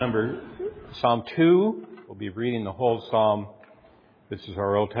Number Psalm 2. We'll be reading the whole psalm. This is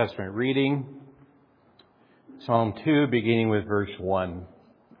our Old Testament reading. Psalm 2, beginning with verse 1.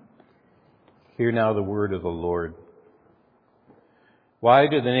 Hear now the word of the Lord. Why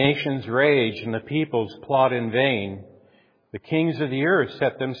do the nations rage and the peoples plot in vain? The kings of the earth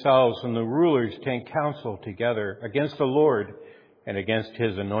set themselves and the rulers take counsel together against the Lord and against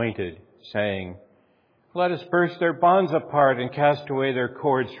his anointed, saying, Let us burst their bonds apart and cast away their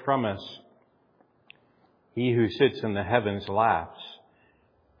cords from us. He who sits in the heavens laughs.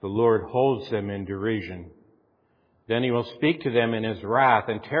 The Lord holds them in derision. Then he will speak to them in his wrath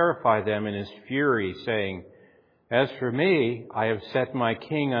and terrify them in his fury, saying, As for me, I have set my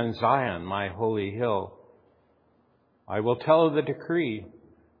king on Zion, my holy hill. I will tell of the decree.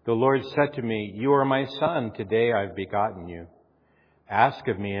 The Lord said to me, You are my son. Today I have begotten you. Ask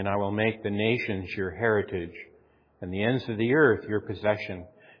of me, and I will make the nations your heritage, and the ends of the earth your possession.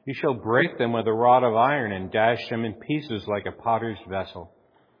 You shall break them with a rod of iron, and dash them in pieces like a potter's vessel.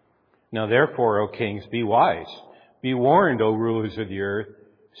 Now therefore, O kings, be wise. Be warned, O rulers of the earth.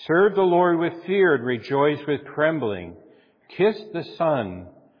 Serve the Lord with fear, and rejoice with trembling. Kiss the Son,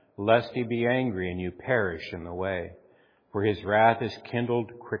 lest he be angry, and you perish in the way. For his wrath is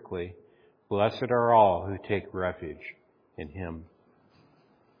kindled quickly. Blessed are all who take refuge in him.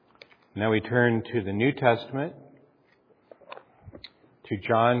 Now we turn to the New Testament, to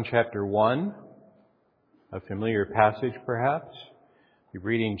John chapter 1, a familiar passage perhaps. We're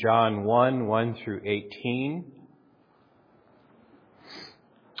reading John 1 through 18.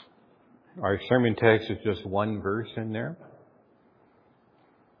 Our sermon text is just one verse in there.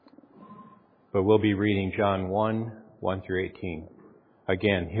 But we'll be reading John 1 through 18.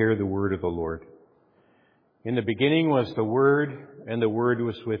 Again, hear the word of the Lord. In the beginning was the Word, and the Word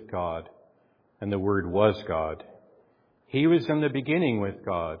was with God, and the Word was God. He was in the beginning with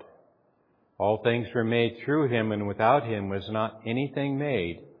God. All things were made through him, and without him was not anything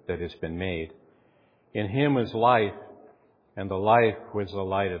made that has been made. In him was life, and the life was the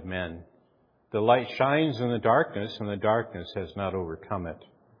light of men. The light shines in the darkness, and the darkness has not overcome it.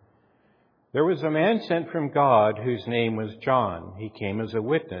 There was a man sent from God whose name was John. He came as a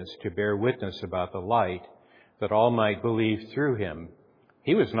witness to bear witness about the light, that all might believe through him.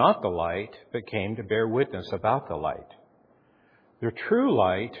 He was not the light, but came to bear witness about the light. The true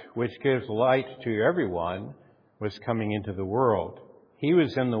light, which gives light to everyone, was coming into the world. He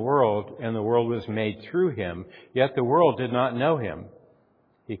was in the world, and the world was made through him, yet the world did not know him.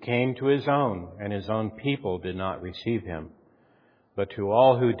 He came to his own, and his own people did not receive him. But to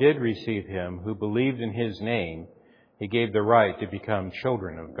all who did receive him, who believed in his name, he gave the right to become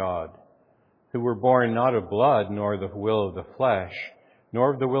children of God, who were born not of blood, nor the will of the flesh,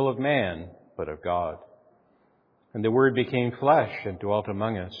 nor of the will of man, but of God. And the Word became flesh and dwelt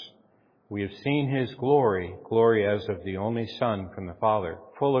among us. We have seen his glory, glory as of the only Son from the Father,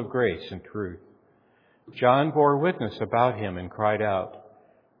 full of grace and truth. John bore witness about him and cried out,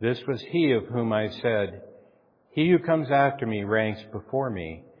 This was he of whom I said, He who comes after me ranks before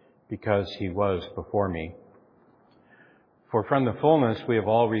me, because he was before me. For from the fullness we have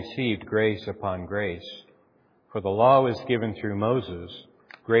all received grace upon grace. For the law was given through Moses.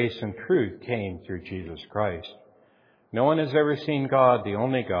 Grace and truth came through Jesus Christ. No one has ever seen God, the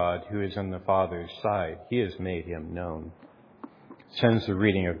only God, who is in the Father's side. He has made him known. Sends the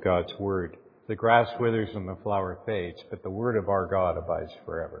reading of God's word. The grass withers and the flower fades, but the word of our God abides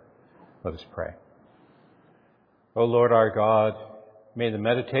forever. Let us pray. O Lord our God, may the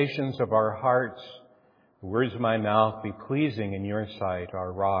meditations of our hearts, the words of my mouth be pleasing in your sight,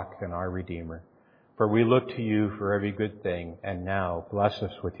 our rock and our Redeemer. For we look to you for every good thing, and now bless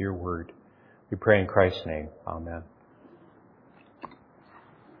us with your word. We pray in Christ's name. Amen.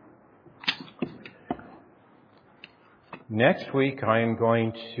 Next week, I am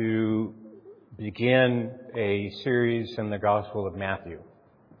going to begin a series in the Gospel of Matthew.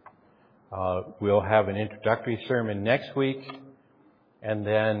 We'll have an introductory sermon next week, and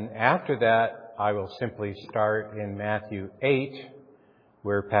then after that, I will simply start in Matthew 8,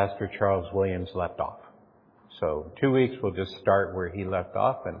 where Pastor Charles Williams left off. So 2 weeks, we'll just start where he left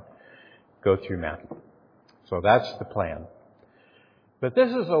off and go through Matthew. So that's the plan. But this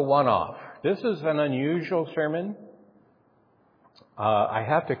is a one-off. This is an unusual sermon. I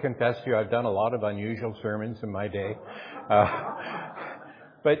have to confess to you, I've done a lot of unusual sermons in my day.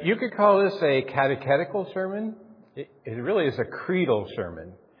 But you could call this a catechetical sermon. It really is a creedal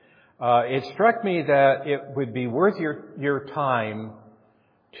sermon. It struck me that it would be worth your time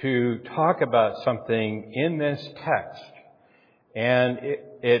to talk about something in this text And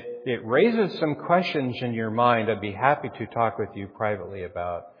it raises some questions in your mind I'd be happy to talk with you privately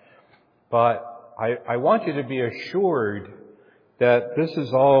about. But I want you to be assured that this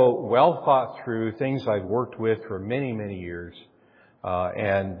is all well thought through, things I've worked with for many, many years.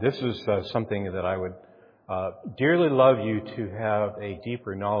 And this is something that I would dearly love you to have a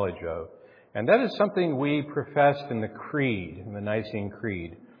deeper knowledge of. And that is something we professed in the Creed, in the Nicene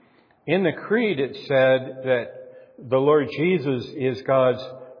Creed. In the Creed, it said that the Lord Jesus is God's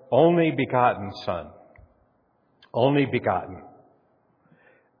only begotten Son. Only begotten.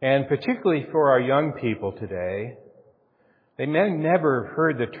 And particularly for our young people today, they may never have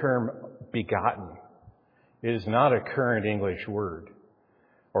heard the term begotten. It is not a current English word.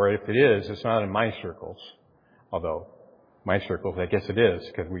 Or if it is, it's not in my circles. Although, my circles, I guess it is,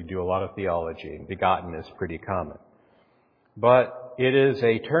 because we do a lot of theology, and begotten is pretty common. But it is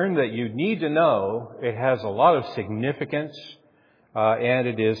a term that you need to know. It has a lot of significance, and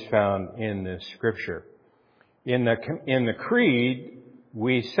it is found in the Scripture. In the Creed,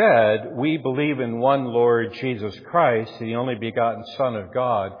 we said, we believe in one Lord Jesus Christ, the only begotten Son of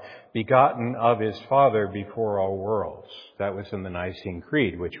God, begotten of His Father before all worlds. That was in the Nicene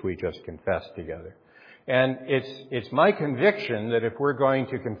Creed, which we just confessed together. And it's my conviction that if we're going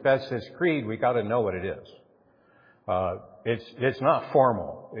to confess this creed, we got to know what it is. It's not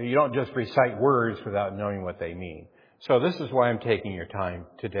formal. You don't just recite words without knowing what they mean. So this is why I'm taking your time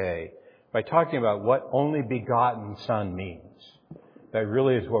today by talking about what only begotten Son means. That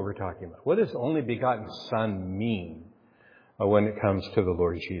really is what we're talking about. What does only begotten Son mean when it comes to the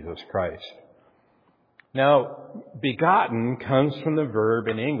Lord Jesus Christ? Now, begotten comes from the verb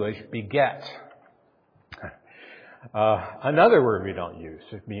in English, beget. Another word we don't use,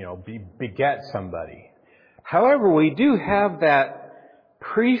 beget somebody. However, we do have that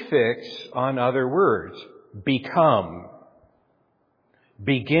prefix on other words. Become,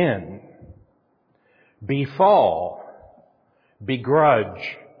 begin, befall, begrudge,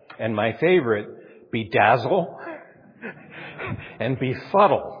 and my favorite, bedazzle, and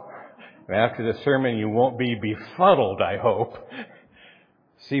befuddle. After the sermon, you won't be befuddled, I hope.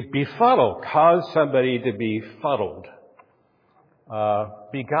 See, befuddle, cause somebody to be fuddled.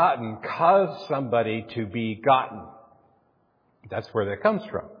 Begotten, cause somebody to be gotten. That's where that comes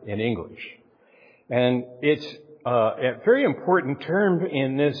from in English. And it's a very important term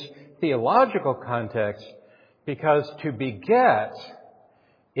in this theological context because to beget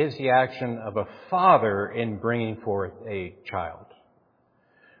is the action of a father in bringing forth a child.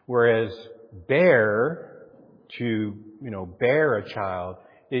 Whereas bear, to bear a child,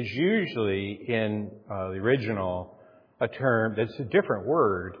 is usually in the original a term that's a different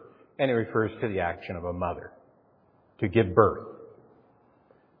word, and it refers to the action of a mother, to give birth.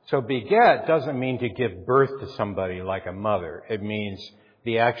 So beget doesn't mean to give birth to somebody like a mother. It means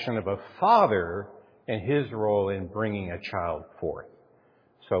the action of a father and his role in bringing a child forth.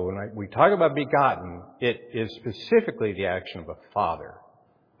 So when we talk about begotten, it is specifically the action of a father.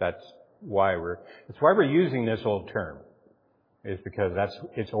 That's why we're using this old term. Is because that's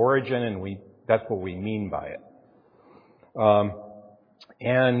its origin, and that's what we mean by it.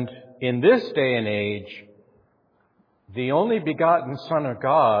 And in this day and age, the only begotten Son of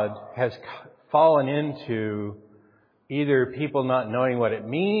God has fallen into either people not knowing what it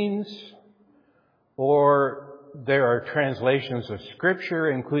means, or there are translations of Scripture,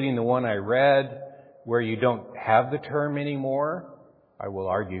 including the one I read, where you don't have the term anymore. I will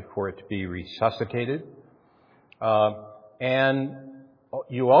argue for it to be resuscitated. And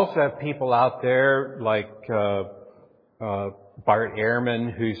you also have people out there like Bart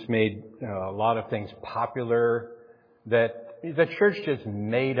Ehrman, who's made a lot of things popular, that the church just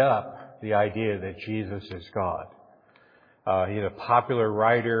made up the idea that Jesus is God. He's a popular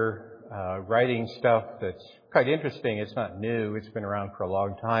writer, writing stuff that's quite interesting. It's not new. It's been around for a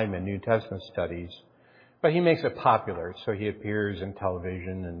long time in New Testament studies. But he makes it popular, so he appears in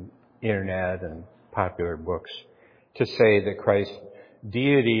television and internet and popular books to say that Christ's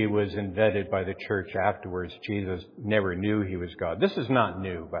deity was invented by the church afterwards. Jesus never knew he was God. This is not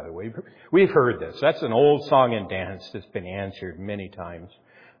new, by the way. We've heard this. That's an old song and dance that's been answered many times.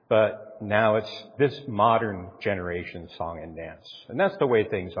 But now it's this modern generation song and dance. And that's the way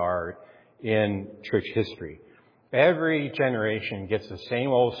things are in church history. Every generation gets the same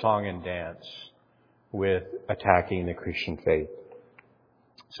old song and dance with attacking the Christian faith.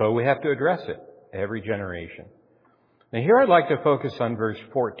 So we have to address it, every generation. Now here I'd like to focus on verse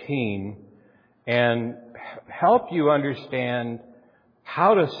 14 and help you understand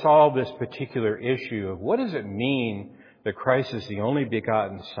how to solve this particular issue of what does it mean that Christ is the only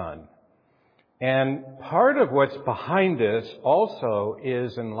begotten Son. And part of what's behind this also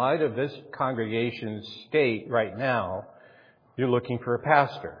is, in light of this congregation's state right now, you're looking for a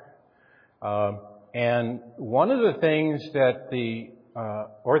pastor. And one of the things that the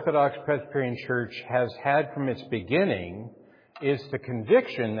Orthodox Presbyterian Church has had from its beginning is the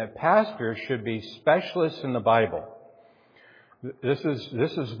conviction that pastors should be specialists in the Bible. This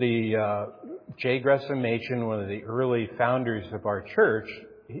is the J. Gresham Machen, one of the early founders of our church.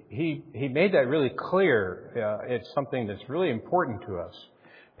 He made that really clear. It's something that's really important to us.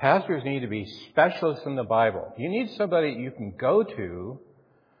 Pastors need to be specialists in the Bible. You need somebody you can go to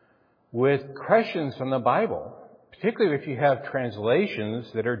with questions from the Bible, particularly if you have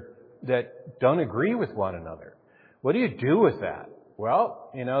translations that don't agree with one another. What do you do with that?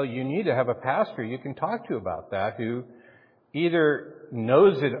 Well, you need to have a pastor you can talk to about that, who either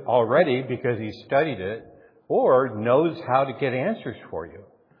knows it already because he studied it, or knows how to get answers for you,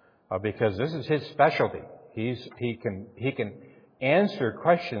 because this is his specialty. He can answer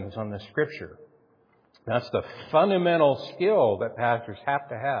questions on the Scripture. That's the fundamental skill that pastors have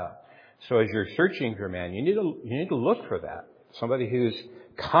to have. So as you're searching for a man, you need to look for that. Somebody who's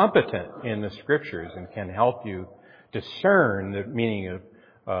competent in the Scriptures and can help you discern the meaning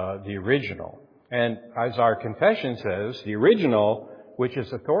of the original. And as our confession says, the original, which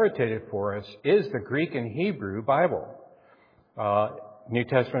is authoritative for us, is the Greek and Hebrew Bible. New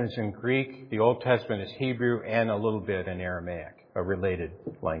Testament is in Greek, the Old Testament is Hebrew, and a little bit in Aramaic, a related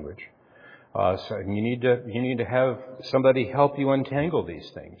language. So you need to have somebody help you untangle these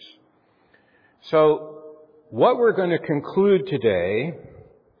things. So what we're going to conclude today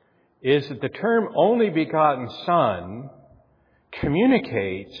is that the term only begotten Son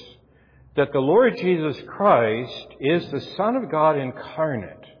communicates that the Lord Jesus Christ is the Son of God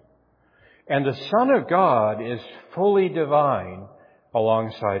incarnate, and the Son of God is fully divine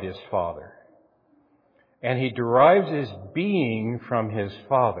alongside his Father. And he derives his being from his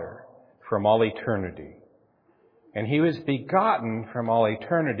Father from all eternity. And he was begotten from all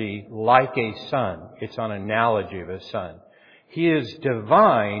eternity like a son. It's an analogy of a son. He is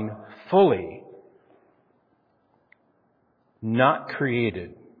divine fully, not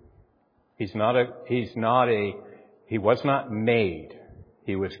created. He was not made.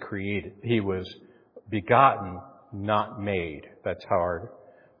 He was created. He was begotten, not made. That's how our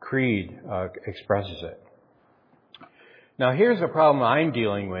creed expresses it. Now, here's a problem I'm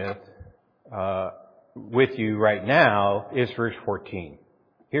dealing with you right now, is verse 14.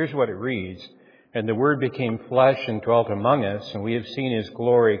 Here's what it reads. And the Word became flesh and dwelt among us, and we have seen his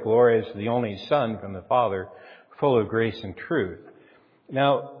glory, glory as the only Son from the Father, full of grace and truth.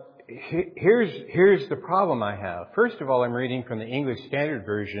 Now, here's the problem I have. First of all, I'm reading from the English Standard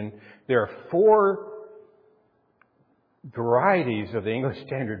Version. There are 4 varieties of the English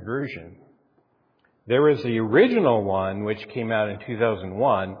Standard Version. There was the original one, which came out in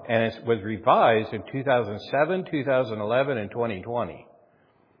 2001, and it was revised in 2007, 2011, and 2020.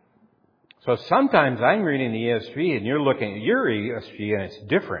 So sometimes I'm reading the ESV, and you're looking at your ESV, and it's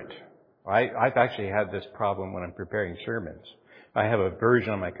different. I've actually had this problem when I'm preparing sermons. I have a version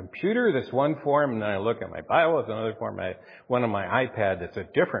on my computer that's one form, and then I look at my Bible, it's another form. One on my iPad that's a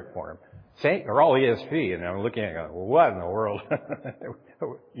different form. They're all ESV, and I'm looking at it, going, well, what in the world?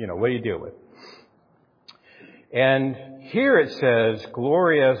 What do you deal with? And here it says,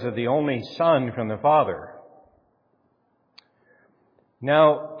 glory as of the only Son from the Father.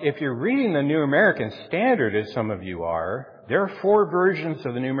 Now, if you're reading the New American Standard, as some of you are, there are 4 versions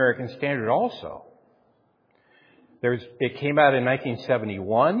of the New American Standard also. It came out in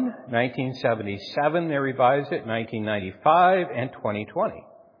 1971, 1977, they revised it, 1995, and 2020.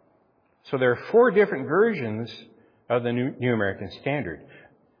 So there are 4 different versions of the New American Standard.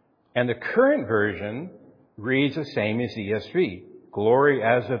 And the current version reads the same as ESV, glory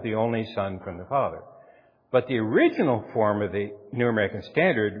as of the only Son from the Father. But the original form of the New American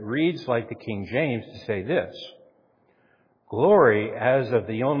Standard reads like the King James to say this, glory as of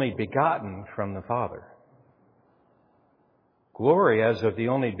the only begotten from the Father. Glory as of the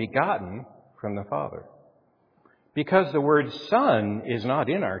only begotten from the Father. Because the word Son is not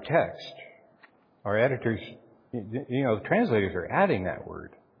in our text. Our editors, the translators are adding that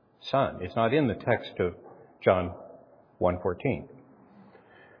word, Son. It's not in the text of John 1:14.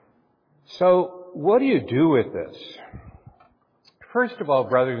 So what do you do with this? First of all,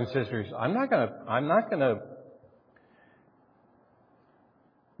 brothers and sisters, I'm not going to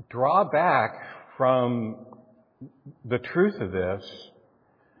draw back from the truth of this.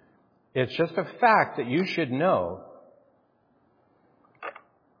 It's just a fact that you should know.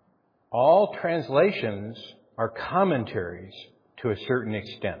 All translations are commentaries to a certain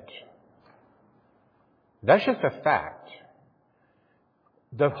extent. That's just a fact.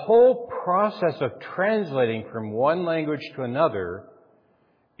 The whole process of translating from one language to another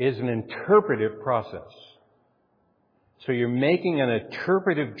is an interpretive process. So you're making an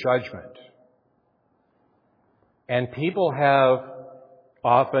interpretive judgment. And people have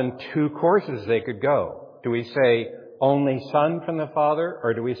often two courses they could go. Do we say only Son from the Father,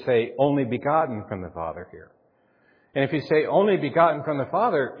 or do we say only begotten from the Father here? And if you say only begotten from the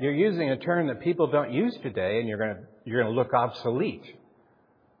Father, you're using a term that people don't use today, and you're going to look obsolete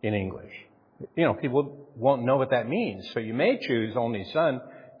in English. People won't know what that means. So you may choose only Son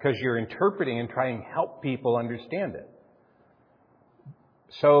because you're interpreting and trying to help people understand it.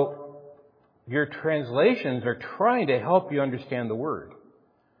 So your translations are trying to help you understand the Word.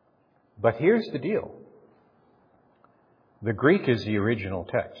 But here's the deal. The Greek is the original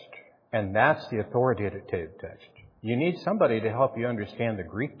text, and that's the authoritative text. You need somebody to help you understand the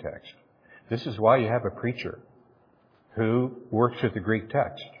Greek text. This is why you have a preacher who works with the Greek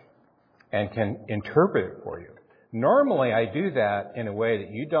text and can interpret it for you. Normally, I do that in a way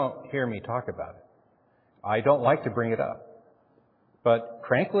that you don't hear me talk about it. I don't like to bring it up. But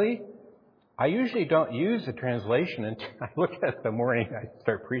frankly, I usually don't use the translation until I look at it the morning I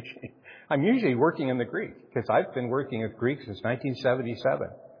start preaching. I'm usually working in the Greek because I've been working with Greek since 1977.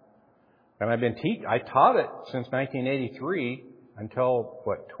 And I taught it since 1983 until,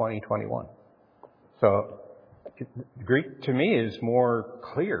 2021. So Greek to me is more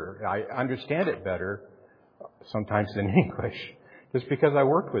clear. I understand it better sometimes than English just because I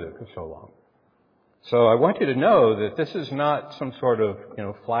worked with it for so long. So I want you to know that this is not some sort of,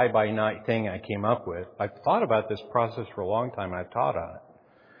 fly-by-night thing I came up with. I've thought about this process for a long time. I've taught on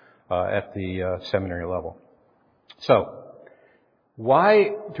it at the seminary level. So,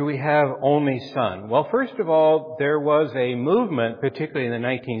 why do we have only Son? Well, first of all, there was a movement, particularly in the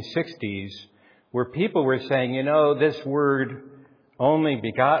 1960s, where people were saying, this word only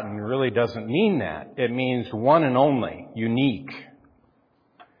begotten really doesn't mean that. It means one and only, unique.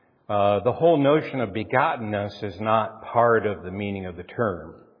 The whole notion of begottenness is not part of the meaning of the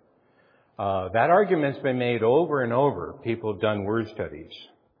term. That argument's been made over and over. People have done word studies.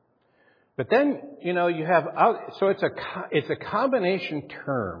 But then, you have, so it's a combination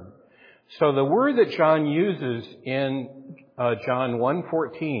term. So the word that John uses in John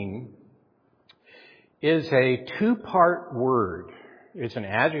 1:14 is a two-part word. It's an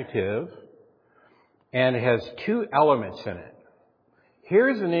adjective, and it has two elements in it.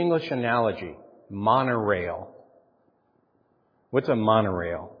 Here's an English analogy. Monorail. What's a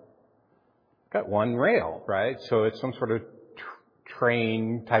monorail? Got one rail, right? So it's some sort of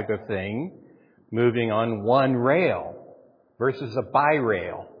train type of thing moving on one rail versus a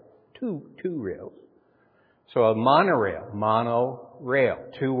bi-rail. Two rails. So a monorail.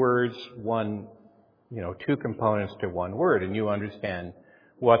 Two words, two components to one word, and you understand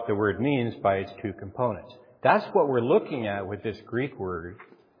what the word means by its two components. That's what we're looking at with this Greek word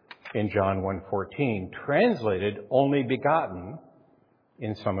in John 1:14, translated only begotten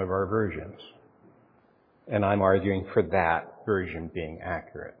in some of our versions. And I'm arguing for that version being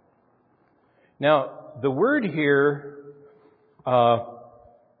accurate. Now, the word here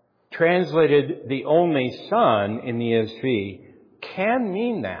translated the only Son in the ESV can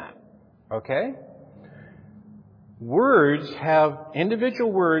mean that, okay?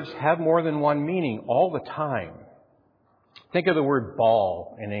 Individual words have more than one meaning all the time. Think of the word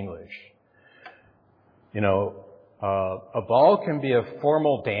ball in English. A ball can be a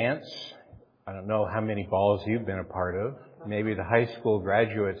formal dance. I don't know how many balls you've been a part of. Maybe the high school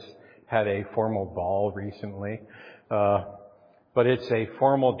graduates had a formal ball recently. But it's a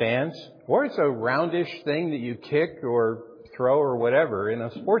formal dance, or it's a roundish thing that you kick or throw or whatever in a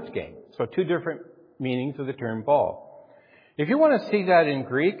sports game. So two different meanings of the term ball. If you want to see that in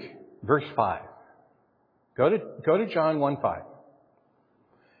Greek, verse 5. Go to John 1:5.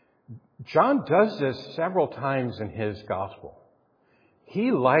 John does this several times in his gospel.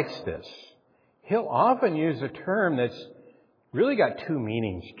 He likes this. He'll often use a term that's really got two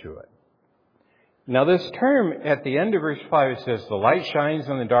meanings to it. Now this term at the end of verse 5 says, the light shines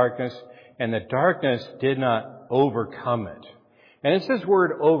in the darkness, and the darkness did not overcome it. And it's this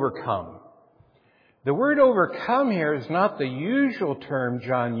word overcome. The word overcome here is not the usual term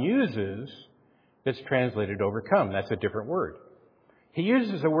John uses that's translated overcome. That's a different word. He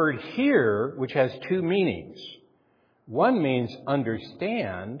uses a word here which has two meanings. One means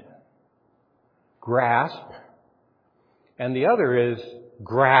understand, grasp, and the other is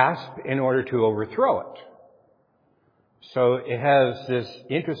grasp in order to overthrow it. So it has this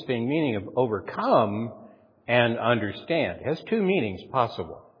interesting meaning of overcome and understand. It has two meanings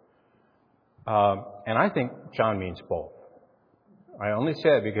possible. And I think John means both. I only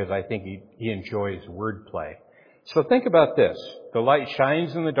say it because I think he enjoys wordplay. So think about this. The light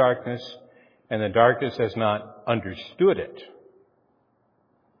shines in the darkness, and the darkness has not understood it.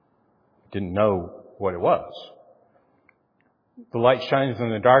 Didn't know what it was. The light shines in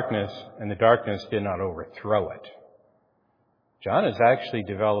the darkness, and the darkness did not overthrow it. John is actually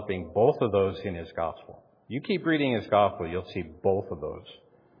developing both of those in his gospel. You keep reading his gospel, you'll see both of those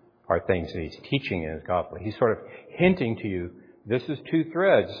are things that he's teaching in his gospel. He's sort of hinting to you, this is two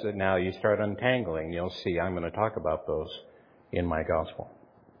threads that now you start untangling. You'll see I'm going to talk about those in my gospel.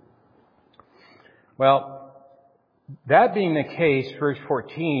 Well, that being the case, verse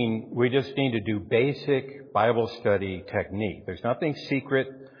 14, we just need to do basic Bible study technique. There's nothing secret.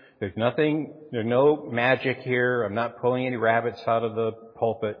 There's no magic here. I'm not pulling any rabbits out of the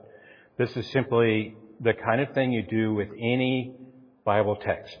pulpit. This is simply the kind of thing you do with any Bible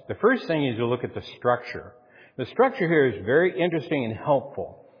text. The first thing is to look at the structure. The structure here is very interesting and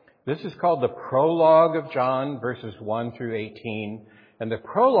helpful. This is called the prologue of John, verses 1 through 18. And the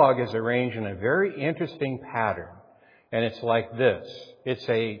prologue is arranged in a very interesting pattern. And it's like this. It's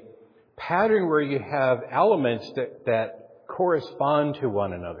a pattern where you have elements that correspond to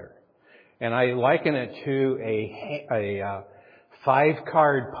one another. And I liken it to a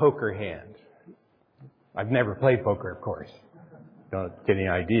 5-card poker hand. I've never played poker, of course. Don't get any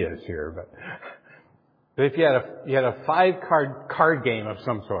ideas here, but if you had a 5-card game of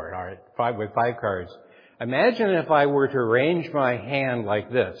some sort, all right, with 5 cards. Imagine if I were to arrange my hand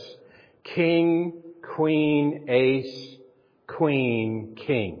like this: king, queen, ace, queen,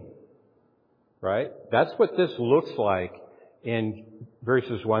 king. Right? That's what this looks like in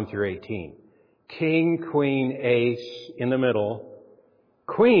verses 1 through 18. King, queen, ace in the middle,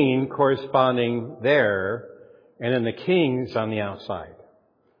 queen corresponding there, and then the king's on the outside.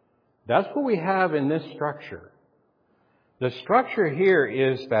 That's what we have in this structure. The structure here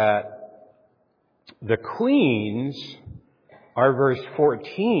is that the queens are verse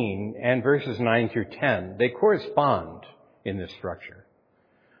 14 and verses 9 through 10. They correspond in this structure.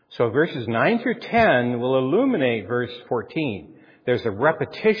 So verses 9 through 10 will illuminate verse 14. There's a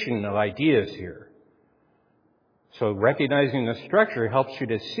repetition of ideas here. So recognizing the structure helps you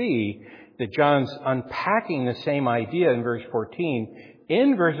to see that John's unpacking the same idea in verse 14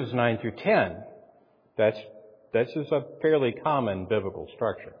 in verses 9 through 10. That's just a fairly common biblical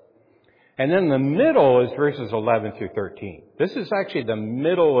structure. And then the middle is verses 11 through 13. This is actually the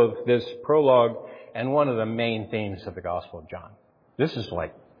middle of this prologue and one of the main themes of the Gospel of John. This is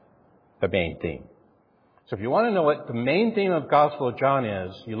like the main theme. So if you want to know what the main theme of the Gospel of John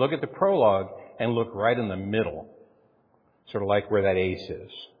is, you look at the prologue and look right in the middle, sort of like where that ace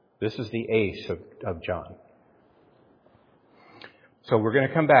is. This is the ace of John. So we're going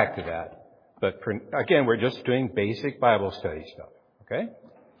to come back to that. But again, we're just doing basic Bible study stuff. Okay?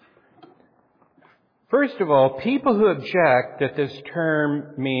 First of all, people who object that this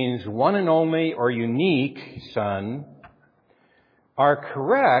term means one and only or unique Son are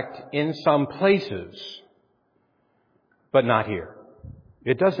correct in some places, but not here.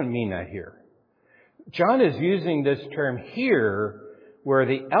 It doesn't mean that here. John is using this term here where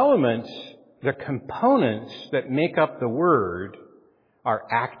the elements, the components that make up the word are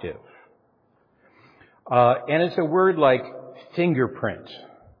active. And it's a word like fingerprint.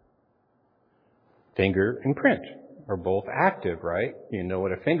 Finger and print are both active, right? You know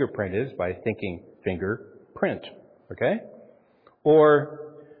what a fingerprint is by thinking fingerprint, okay?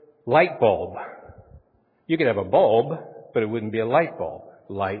 Or light bulb. You could have a bulb, but it wouldn't be a light bulb.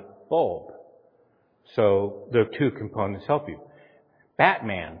 Light bulb. So the two components help you.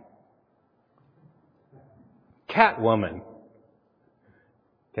 Batman. Catwoman.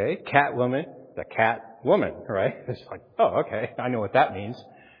 Okay, Catwoman, the Catwoman, right? It's like, oh, okay, I know what that means.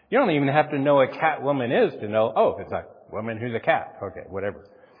 You don't even have to know what Catwoman is to know, oh, it's a woman who's a cat. Okay, whatever.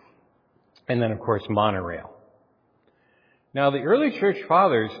 And then, of course, monorail. Now, the early church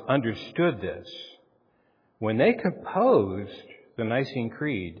fathers understood this. When they composed the Nicene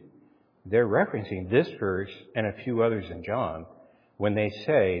Creed, they're referencing this verse and a few others in John when they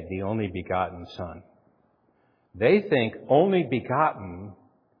say the only begotten Son. They think only begotten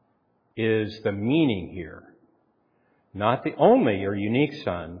is the meaning here. Not the only or unique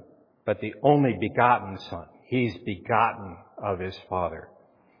Son, but the only begotten Son. He's begotten of His Father.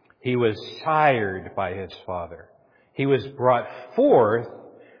 He was sired by His Father. He was brought forth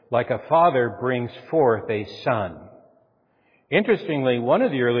like a father brings forth a son. Interestingly, one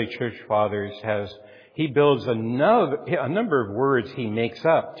of the early church fathers he builds a number of words he makes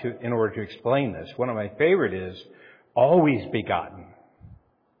up in order to explain this. One of my favorite is always begotten.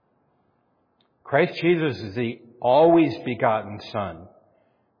 Christ Jesus is the always begotten Son.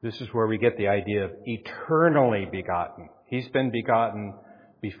 This is where we get the idea of eternally begotten. He's been begotten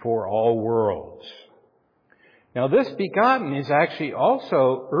before all worlds. Now, this begotten is actually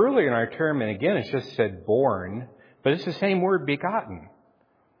also earlier in our term, and again, it's just said born, but it's the same word, begotten.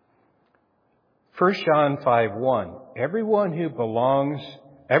 1 John 5:1. Everyone who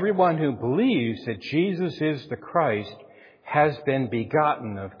believes that Jesus is the Christ has been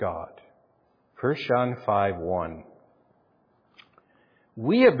begotten of God. 1 John 5:1.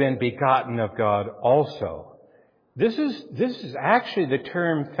 We have been begotten of God also. This is actually the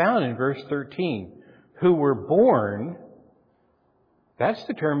term found in verse 13. Who were born, that's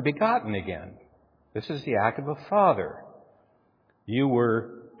the term begotten again. This is the act of a father. You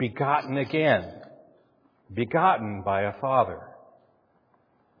were begotten again. Begotten by a father.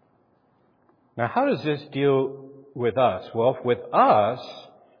 Now, how does this deal with us? Well, with us,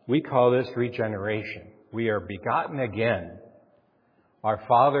 we call this regeneration. We are begotten again. Our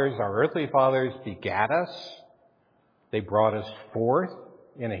earthly fathers begat us. They brought us forth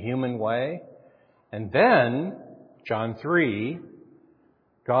in a human way. And then, John 3,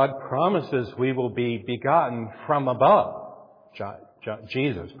 God promises we will be begotten from above.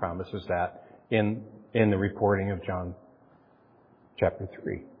 Jesus promises that in the reporting of John chapter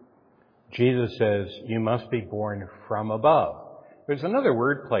 3. Jesus says, you must be born from above. There's another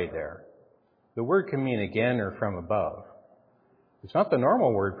word play there. The word can mean again or from above. It's not the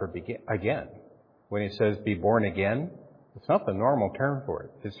normal word for again. When it says be born again, it's not the normal term for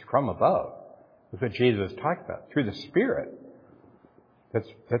it. It's from above. That's what Jesus talked about, through the Spirit.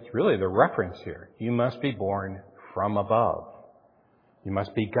 That's really the reference here. You must be born from above. You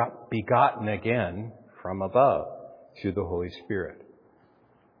must be begotten again from above through the Holy Spirit.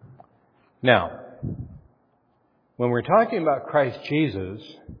 Now, when we're talking about Christ Jesus,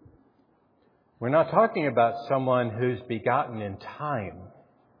 we're not talking about someone who's begotten in time.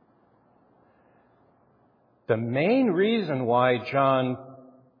 The main reason why John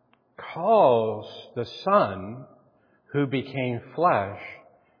calls the Son who became flesh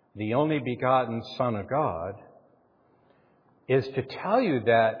the only begotten Son of God is to tell you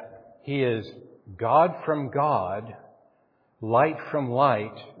that He is God from God, light from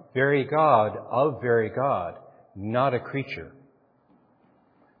light, very God of very God, not a creature.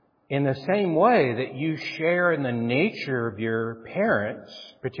 In the same way that you share in the nature of your parents,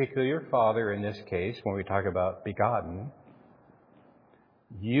 particularly your father in this case, when we talk about begotten,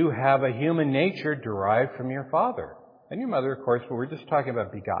 you have a human nature derived from your father. And your mother, of course, but we're just talking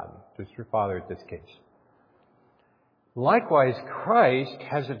about begotten, just your father in this case. Likewise, Christ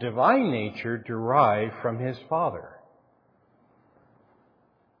has a divine nature derived from His Father.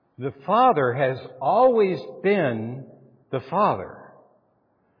 The Father has always been the Father.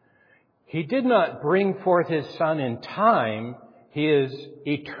 He did not bring forth His Son in time. He is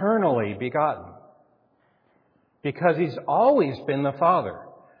eternally begotten. Because He's always been the Father.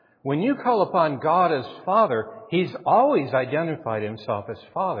 When you call upon God as Father, He's always identified Himself as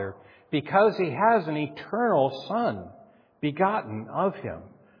Father because He has an eternal Son, begotten of Him,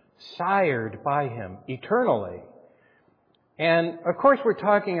 sired by Him eternally. And, of course, we're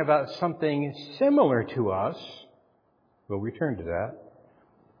talking about something similar to us. We'll return to that.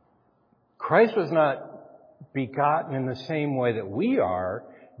 Christ was not begotten in the same way that we are,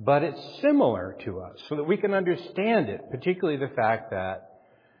 but it's similar to us so that we can understand it, particularly the fact that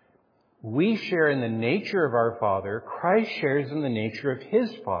we share in the nature of our Father. Christ shares in the nature of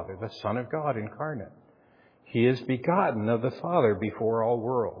His Father, the Son of God incarnate. He is begotten of the Father before all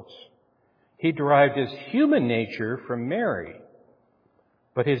worlds. He derived His human nature from Mary,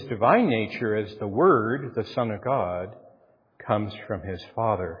 but His divine nature as the Word, the Son of God, comes from His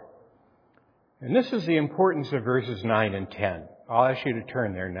Father. And this is the importance of verses 9 and 10. I'll ask you to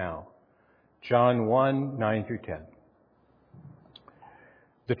turn there now. John 1, 9 through 10.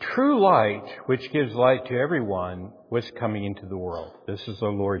 The true light, which gives light to everyone, was coming into the world. This is the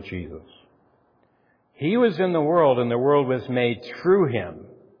Lord Jesus. He was in the world, and the world was made through Him.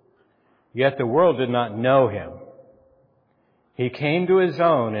 Yet the world did not know Him. He came to His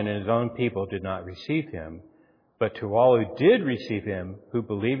own, and His own people did not receive Him. But to all who did receive Him, who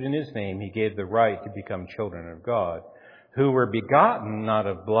believed in His name, He gave the right to become children of God, who were begotten not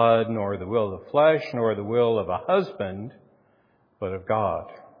of blood, nor the will of the flesh, nor the will of a husband, but of God.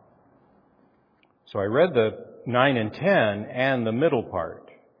 So I read the 9 and 10 and the middle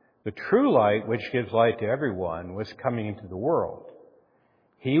part. The true light, which gives light to everyone, was coming into the world.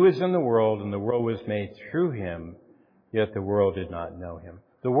 He was in the world, and the world was made through Him, yet the world did not know Him.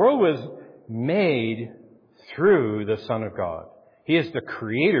 The world was made through the Son of God. He is the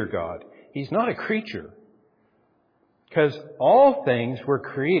Creator God. He's not a creature. Because all things were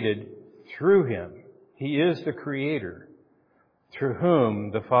created through Him. He is the Creator, through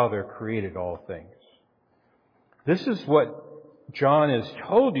whom the Father created all things. This is what John has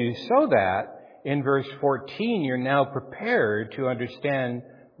told you so that in verse 14 you're now prepared to understand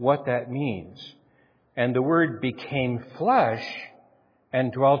what that means. And the Word became flesh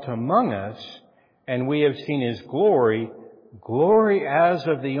and dwelt among us, and we have seen His glory, glory as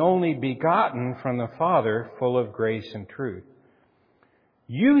of the only begotten from the Father, full of grace and truth.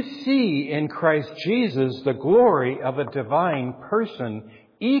 You see in Christ Jesus the glory of a divine person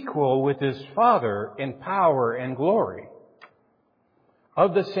equal with His Father in power and glory.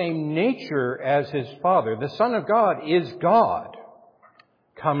 Of the same nature as His Father, the Son of God is God,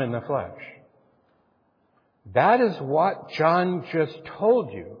 come in the flesh. That is what John just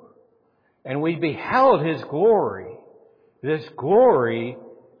told you. And we beheld His glory. This glory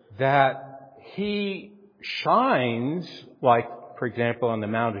that He shines, like, for example, on the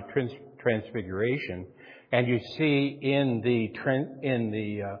Mount of Transfiguration, and you see in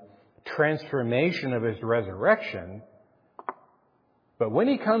the transformation of His resurrection. But when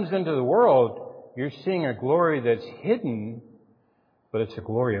He comes into the world, you're seeing a glory that's hidden, but it's a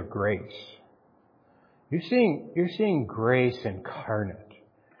glory of grace. You're seeing grace incarnate.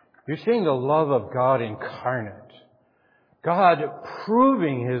 You're seeing the love of God incarnate. God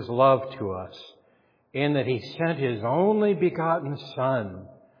proving His love to us in that He sent His only begotten Son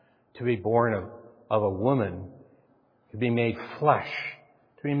to be born of a woman, to be made flesh,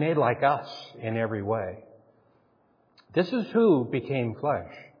 to be made like us in every way. This is who became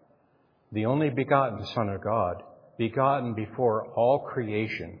flesh, the only begotten Son of God, begotten before all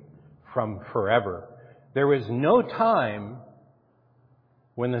creation from forever. There was no time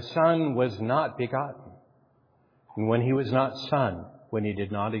when the Son was not begotten. And when He was not Son, when He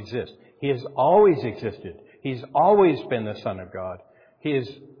did not exist. He has always existed. He's always been the Son of God. He has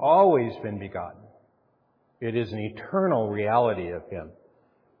always been begotten. It is an eternal reality of Him.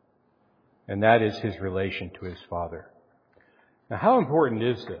 And that is His relation to His Father. Now, how important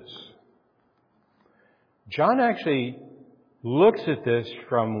is this? John actually looks at this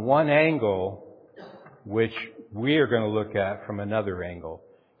from one angle, which we are going to look at from another angle.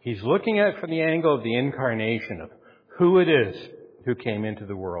 He's looking at it from the angle of the incarnation, of who it is who came into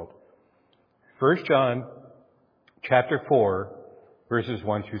the world. 1 John chapter 4, verses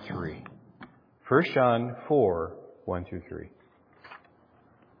 1 through 3. 1 John 4, 1 through 3.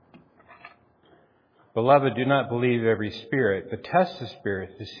 Beloved, do not believe every spirit, but test the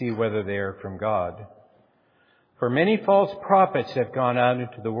spirits to see whether they are from God. For many false prophets have gone out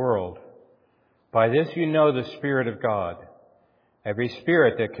into the world. By this you know the Spirit of God. Every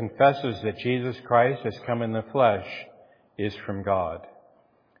spirit that confesses that Jesus Christ has come in the flesh is from God.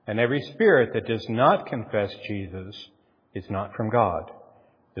 And every spirit that does not confess Jesus is not from God.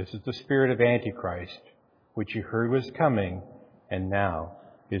 This is the spirit of Antichrist, which you heard was coming and now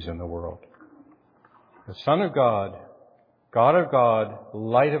is in the world. The Son of God, God of God,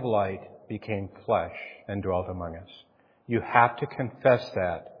 light of light, became flesh and dwelt among us. You have to confess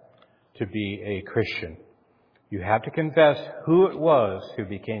that to be a Christian. You have to confess who it was who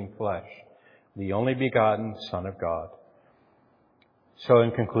became flesh, the only begotten Son of God. So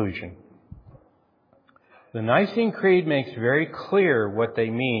in conclusion, the Nicene Creed makes very clear what they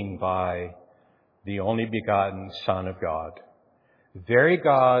mean by the only begotten Son of God. Very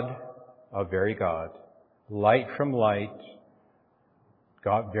God of very God. Light from light.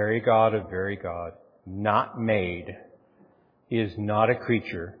 God, very God of very God. Not made. He is not a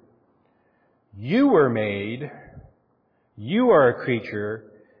creature. You were made. You are a creature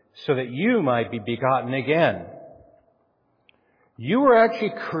so that you might be begotten again. You were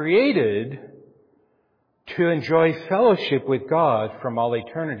actually created to enjoy fellowship with God from all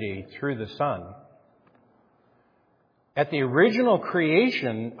eternity through the Son. At the original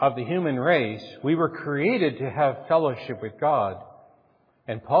creation of the human race, we were created to have fellowship with God.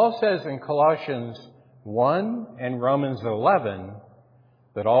 And Paul says in Colossians 1 and Romans 11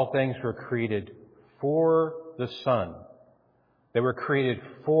 that all things were created for the Son. They were created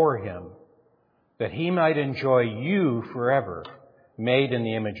for Him, that He might enjoy you forever, made in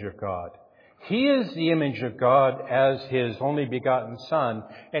the image of God. He is the image of God as His only begotten Son,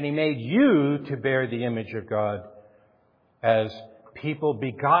 and He made you to bear the image of God as people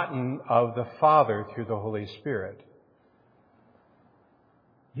begotten of the Father through the Holy Spirit.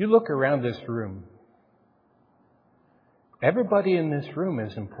 You look around this room. Everybody in this room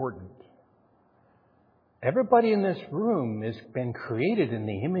is important. Everybody in this room has been created in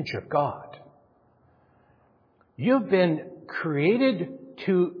the image of God. You've been created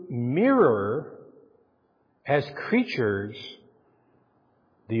to mirror as creatures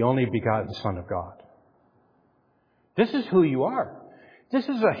the only begotten Son of God. This is who you are. This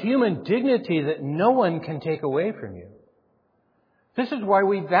is a human dignity that no one can take away from you. This is why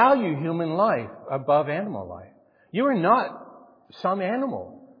we value human life above animal life. You are not some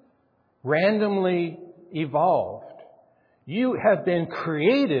animal, randomly evolved. You have been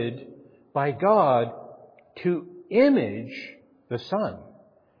created by God to image the Son,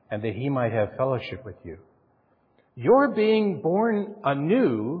 and that He might have fellowship with you. Your being born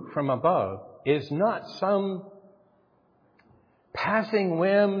anew from above is not some passing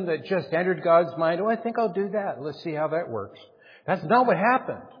whim that just entered God's mind. Oh, I think I'll do that. Let's see how that works. That's not what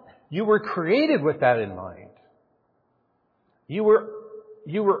happened. You were created with that in mind. You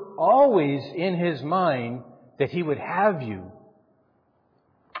were always in His mind that He would have you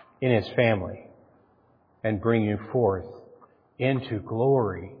in His family and bring you forth into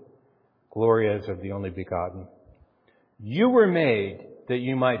glory, glory as of the only begotten. You were made that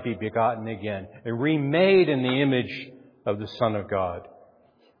you might be begotten again and remade in the image of the Son of God.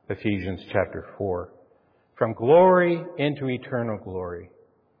 Ephesians chapter 4. From glory into eternal glory.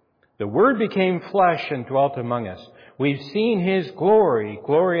 The Word became flesh and dwelt among us. We've seen His glory,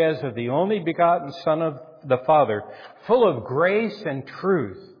 glory as of the only begotten Son of the Father, full of grace and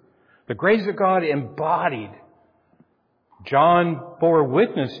truth. The grace of God embodied. John bore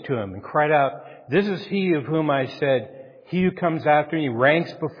witness to Him and cried out, "This is He of whom I said, He who comes after me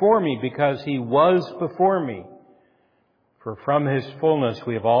ranks before me because He was before me. For from His fullness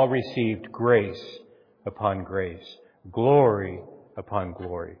we have all received grace upon grace, glory upon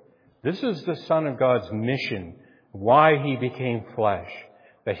glory." This is the Son of God's mission, why He became flesh,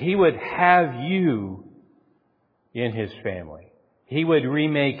 that He would have you in His family. He would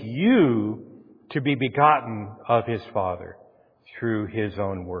remake you to be begotten of His Father through His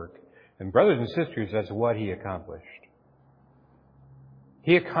own work. And brothers and sisters, that's what He accomplished.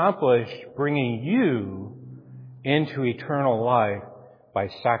 He accomplished bringing you into eternal life by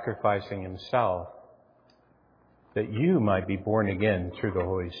sacrificing Himself, that you might be born again through the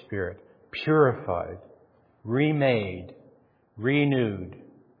Holy Spirit, purified, remade, renewed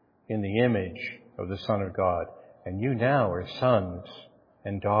in the image of the Son of God. And you now are sons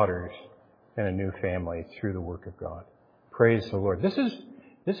and daughters in a new family through the work of God. Praise the Lord. This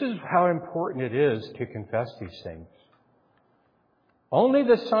is how important it is to confess these things. Only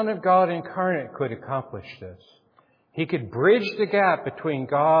the Son of God incarnate could accomplish this. He could bridge the gap between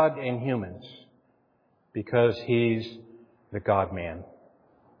God and humans because He's the God-man.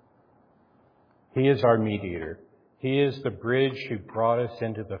 He is our mediator. He is the bridge who brought us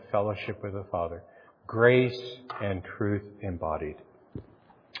into the fellowship with the Father. Grace and truth embodied.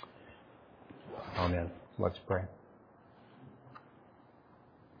 Amen. Let's pray.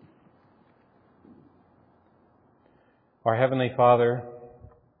 Our Heavenly Father,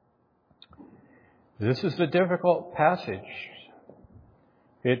 this is a difficult passage.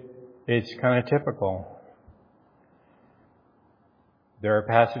 It's kind of typical. There are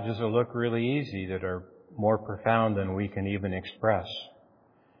passages that look really easy that are more profound than we can even express.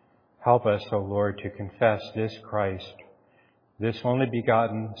 Help us, O Lord, to confess this Christ, this only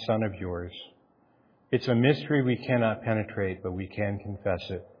begotten Son of yours. It's a mystery we cannot penetrate, but we can confess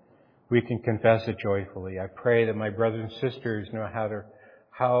it. We can confess it joyfully. I pray that my brothers and sisters, no matter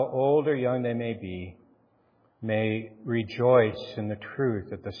how old or young they may be, may rejoice in the truth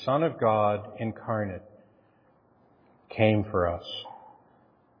that the Son of God incarnate came for us.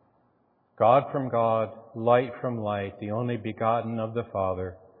 God from God, light from light, the only begotten of the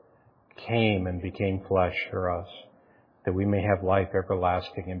Father, came and became flesh for us, that we may have life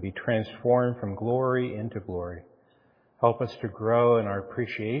everlasting and be transformed from glory into glory. Help us to grow in our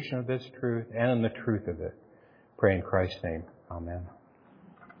appreciation of this truth and in the truth of it. Pray in Christ's name. Amen.